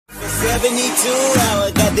72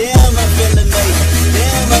 hours, goddamn, I feel amazing.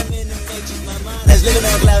 Damn, I'm in the matrix. My mind is living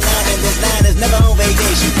on cloud nine, and this line is never on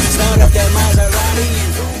vacation. Start up that Maserati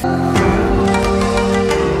and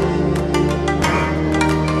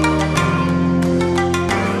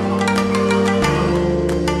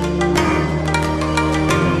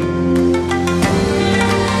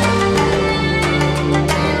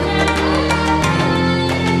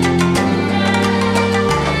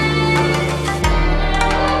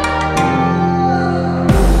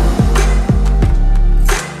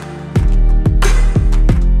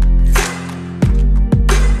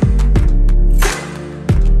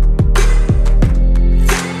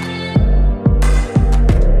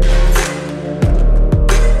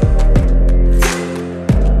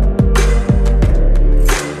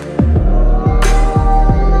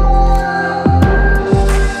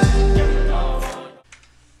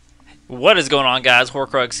What is going on, guys?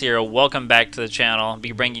 Hoarcrux here. Welcome back to the channel. I'll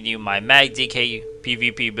be bringing you my MagDK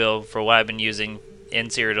PvP build for what I've been using in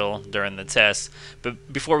Cyrodiil during the test.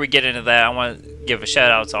 But before we get into that, I want to give a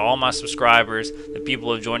shout out to all my subscribers, the people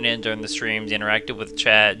who have joined in during the streams, interacted with the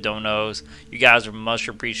chat, donos. You guys are much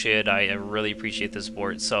appreciated. I really appreciate the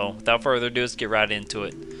support. So without further ado, let's get right into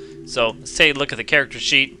it. So let's take a look at the character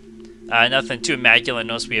sheet. Nothing too immaculate.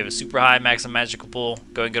 Notice we have a super high maximum magical pool.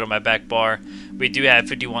 Go and go to my back bar. We do have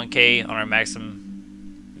 51k on our maximum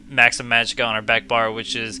magica on our back bar,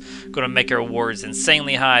 which is going to make our rewards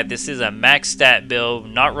insanely high. This is a max stat build,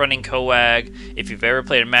 not running coag. If you've ever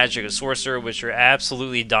played a magic or sorcerer, which are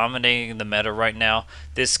absolutely dominating the meta right now,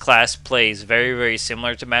 this class plays very, very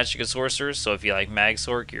similar to magic or sorcerer. So if you like mag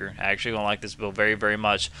sorc, you're actually going to like this build very, very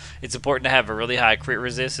much. It's important to have a really high crit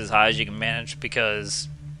resist, as high as you can manage, because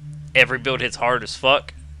every build hits hard as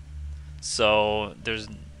fuck, so there's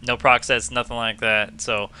no proc sets, nothing like that.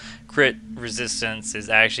 So crit resistance is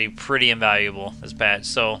actually pretty invaluable this patch.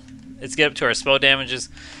 So let's get up to our spell damages.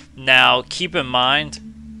 Now keep in mind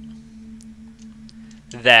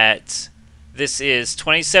that this is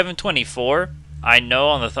 2724. I know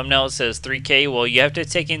on the thumbnail it says 3k. Well, you have to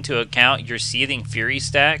take into account your Seething Fury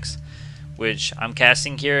stacks, which I'm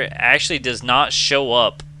casting here, actually does not show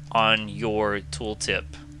up on your tooltip.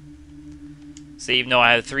 So even though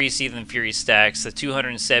I have 3 Seething Fury stacks, the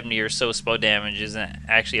 270 or so spell damage isn't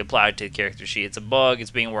actually applied to the character sheet. It's a bug, it's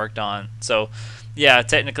being worked on. So yeah,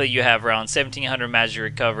 technically you have around 1700 magic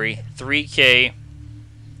recovery, 3k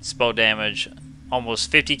spell damage,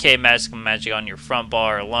 almost 50k magic on your front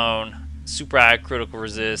bar alone, super high critical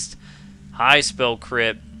resist, high spell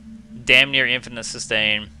crit, damn near infinite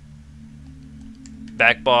sustain.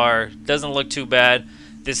 Back bar doesn't look too bad.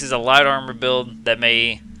 This is a light armor build that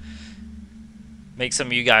may make some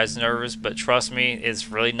of you guys nervous, but trust me,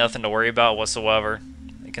 it's really nothing to worry about whatsoever,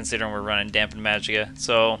 considering we're running dampened magica.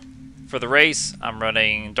 So for the race, I'm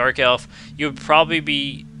running Dark Elf. You would probably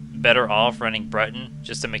be better off running Breton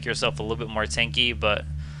just to make yourself a little bit more tanky, but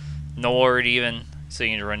Nord even, so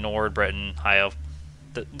you need to run Nord, Breton, High Elf.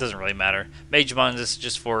 That doesn't really matter. Mage Mundus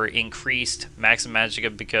just for increased maximum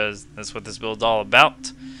magica, because that's what this build's all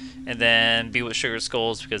about. And then be with Sugar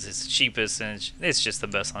Skulls because it's the cheapest and it's just the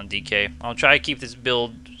best on DK. I'll try to keep this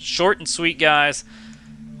build short and sweet, guys.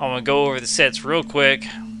 I'm going to go over the sets real quick.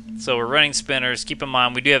 So we're running spinners. Keep in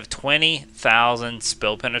mind we do have 20,000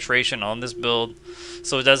 spell penetration on this build.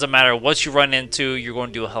 So it doesn't matter what you run into, you're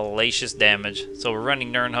going to do hellacious damage. So we're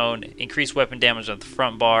running Nirnhone, increased weapon damage on the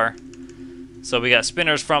front bar. So we got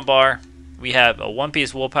spinners front bar. We have a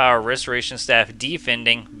one-piece willpower restoration staff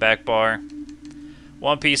defending back bar.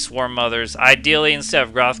 One-piece Swarm Mothers. Ideally, instead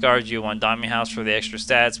of Grothguard, you want Dommy House for the extra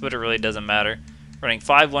stats, but it really doesn't matter. Running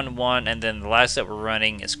 5-1-1, and then the last set we're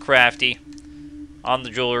running is Crafty. On the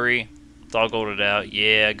jewelry, it's all golded out.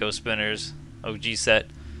 Yeah, go Spinners. OG set.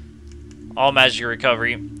 All magic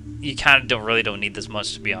recovery. You kind of really don't need this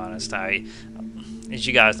much, to be honest. As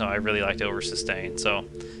you guys know, I really like to over-sustain. So,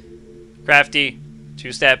 Crafty,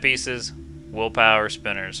 2 stat pieces, willpower,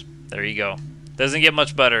 Spinners. There you go. Doesn't get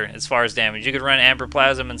much better as far as damage. You could run Amber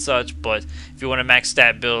Plasm and such, but if you want a max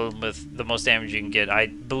stat build with the most damage you can get, I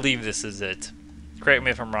believe this is it. Correct me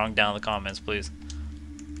if I'm wrong down in the comments, please.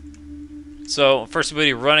 So, first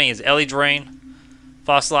ability running is Ellie Drain.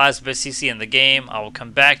 Fossilized best CC in the game. I will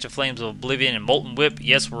come back to Flames of Oblivion and Molten Whip.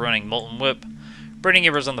 Yes, we're running Molten Whip. Burning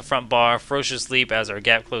Embers on the front bar. Ferocious Leap as our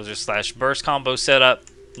gap closer / burst combo setup.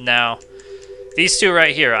 Now, these two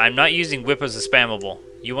right here, I'm not using Whip as a spammable.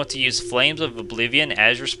 You want to use Flames of Oblivion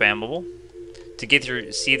as your spammable to get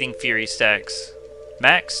your Seething Fury stacks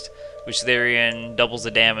maxed, which therein doubles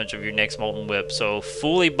the damage of your next Molten Whip. So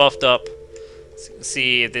fully buffed up. Let's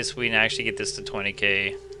see if we can actually get this to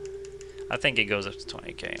 20k. I think it goes up to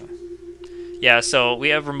 20k. Yeah, so we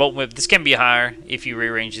have remote whip. This can be higher if you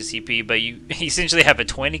rearrange the CP, but you essentially have a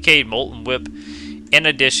 20k molten whip in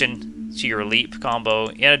addition to your leap combo,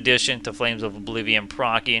 in addition to Flames of Oblivion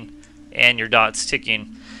proccing and your dots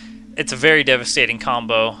ticking. It's a very devastating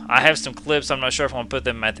combo. I have some clips. I'm not sure if I want to put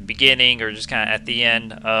them at the beginning or just kind of at the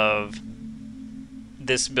end of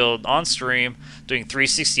this build on stream. Doing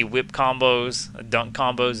 360 whip combos, dunk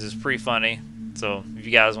combos is pretty funny. So if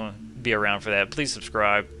you guys want to be around for that, please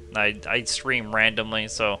subscribe. I stream randomly,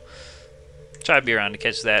 so try to be around to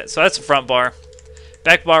catch that. So that's the front bar.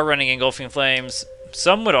 Back bar running Engulfing Flames.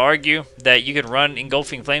 Some would argue that you can run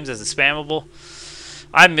Engulfing Flames as a spammable.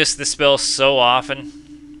 I miss this spell so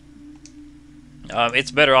often.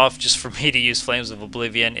 It's better off just for me to use Flames of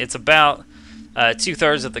Oblivion. It's about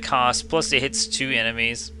 2/3 of the cost, plus it hits 2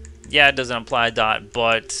 enemies. Yeah, it doesn't apply a dot,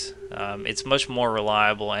 but it's much more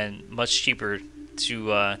reliable and much cheaper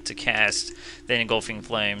to cast than Engulfing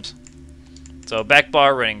Flames. So back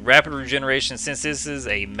bar running Rapid Regeneration. Since this is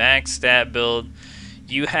a max stat build,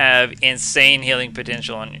 you have insane healing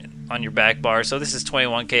potential on your back bar. So this is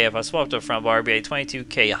 21k. If I swap to a front bar, it'd be a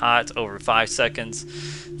 22k hot over 5 seconds.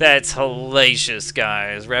 That's hellacious,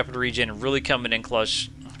 guys. Rapid Regen really coming in clutch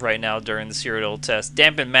right now during the Cyrodiil test.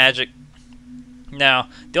 Dampen Magic. Now,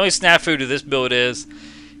 the only snafu to this build is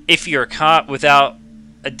if you're caught without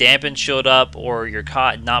a dampen shield up or you're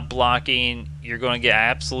caught not blocking, you're going to get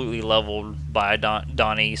absolutely leveled by a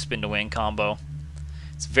Donnie spin to win combo.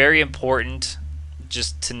 It's very important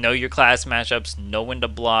just to know your class matchups, know when to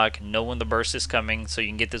block, know when the burst is coming so you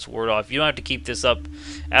can get this ward off. You don't have to keep this up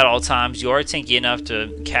at all times. You are tanky enough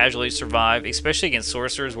to casually survive, especially against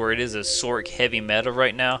sorcerers where it is a Sorc heavy meta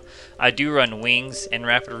right now. I do run wings and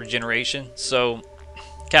rapid regeneration, so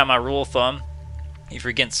kind of my rule of thumb, if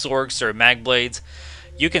you're against Sorcs or Mag Blades,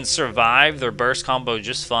 you can survive their burst combo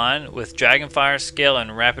just fine with Dragonfire Scale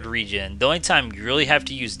and Rapid Regen. The only time you really have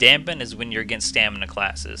to use Dampen is when you're against stamina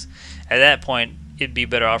classes. At that point, it'd be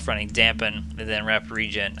better off running Dampen than Rapid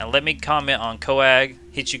Regen. Now let me comment on Coag,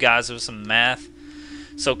 hit you guys with some math.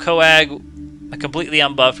 So Coag, completely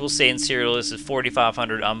unbuffed, we'll say in Cyrodiil this is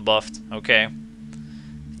 4500 unbuffed, okay?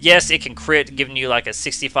 Yes, it can crit, giving you like a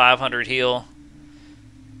 6500 heal.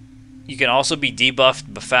 You can also be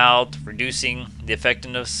debuffed, befouled, reducing the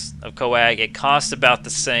effectiveness of Coag. It costs about the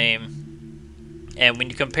same. And when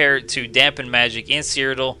you compare it to Dampen Magic in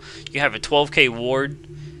Cyrodiil, you have a 12k ward.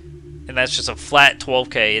 And that's just a flat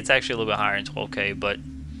 12k. It's actually a little bit higher than 12k, but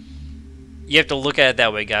you have to look at it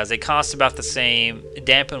that way, guys. It costs about the same.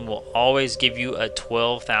 Dampen will always give you a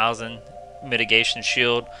 12,000 mitigation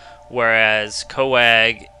shield, whereas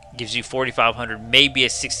Coag gives you 4,500, maybe a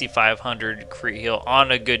 6,500 crit heal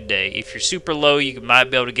on a good day. If you're super low, you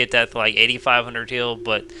might be able to get that to like 8,500 heal,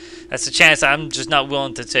 but that's a chance I'm just not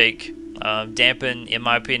willing to take. Dampen, in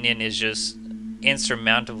my opinion, is just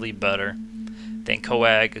insurmountably better than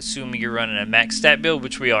Coag, assuming you're running a max stat build,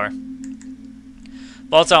 which we are.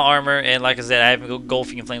 Volatile Armor, and like I said, I have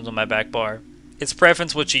Engulfing Flames on my back bar. It's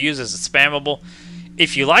preference what you use as a spammable.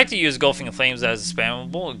 If you like to use Engulfing Flames as a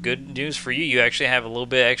spammable, good news for you, you actually have a little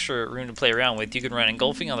bit extra room to play around with. You can run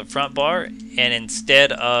Engulfing on the front bar, and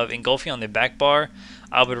instead of Engulfing on the back bar,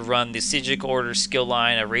 I would run the Sigic Order skill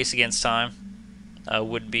line, a Race Against Time,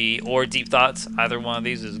 would be, or Deep Thoughts. Either one of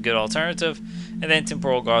these is a good alternative. And then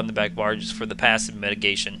Temporal Guard on the back bar just for the passive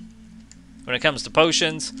mitigation. When it comes to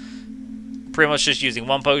potions, pretty much just using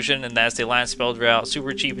one potion, and that's the Alliance Spell Drought.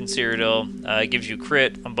 Super cheap in Cyrodiil. It gives you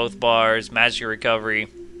crit on both bars, magic recovery,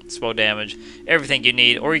 spell damage, everything you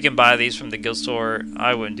need. Or you can buy these from the guild store.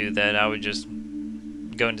 I wouldn't do that. I would just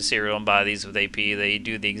go into Cyrodiil and buy these with AP. They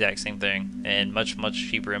do the exact same thing, and much, much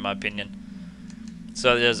cheaper in my opinion.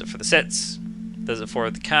 So that does it for the sets. Does it for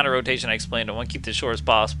the counter rotation I explained. I want to keep this short as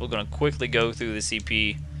possible. Going to quickly go through the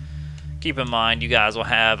CP. Keep in mind, you guys will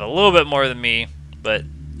have a little bit more than me, but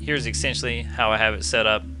here's essentially how I have it set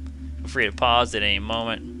up. Feel free to pause at any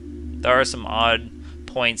moment. There are some odd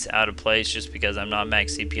points out of place just because I'm not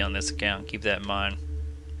max CP on this account. Keep that in mind.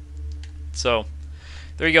 So,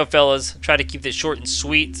 there you go, fellas. Try to keep this short and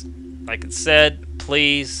sweet. Like I said,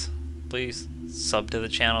 please sub to the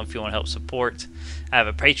channel if you want to help support. I have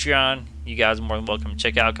a Patreon. You guys are more than welcome to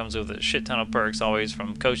check out. Comes with a shit ton of perks, always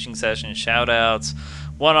from coaching sessions, shout outs,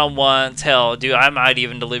 one-on-ones. Hell, dude, I might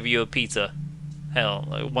even deliver you a pizza. Hell,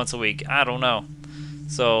 like once a week. I don't know.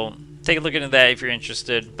 So take a look into that if you're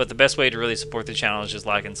interested. But the best way to really support the channel is just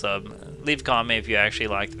like and sub. Leave a comment if you actually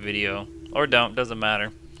like the video. Or don't, doesn't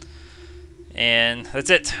matter. And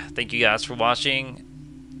that's it. Thank you guys for watching.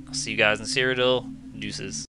 I'll see you guys in Cyrodiil. Deuces.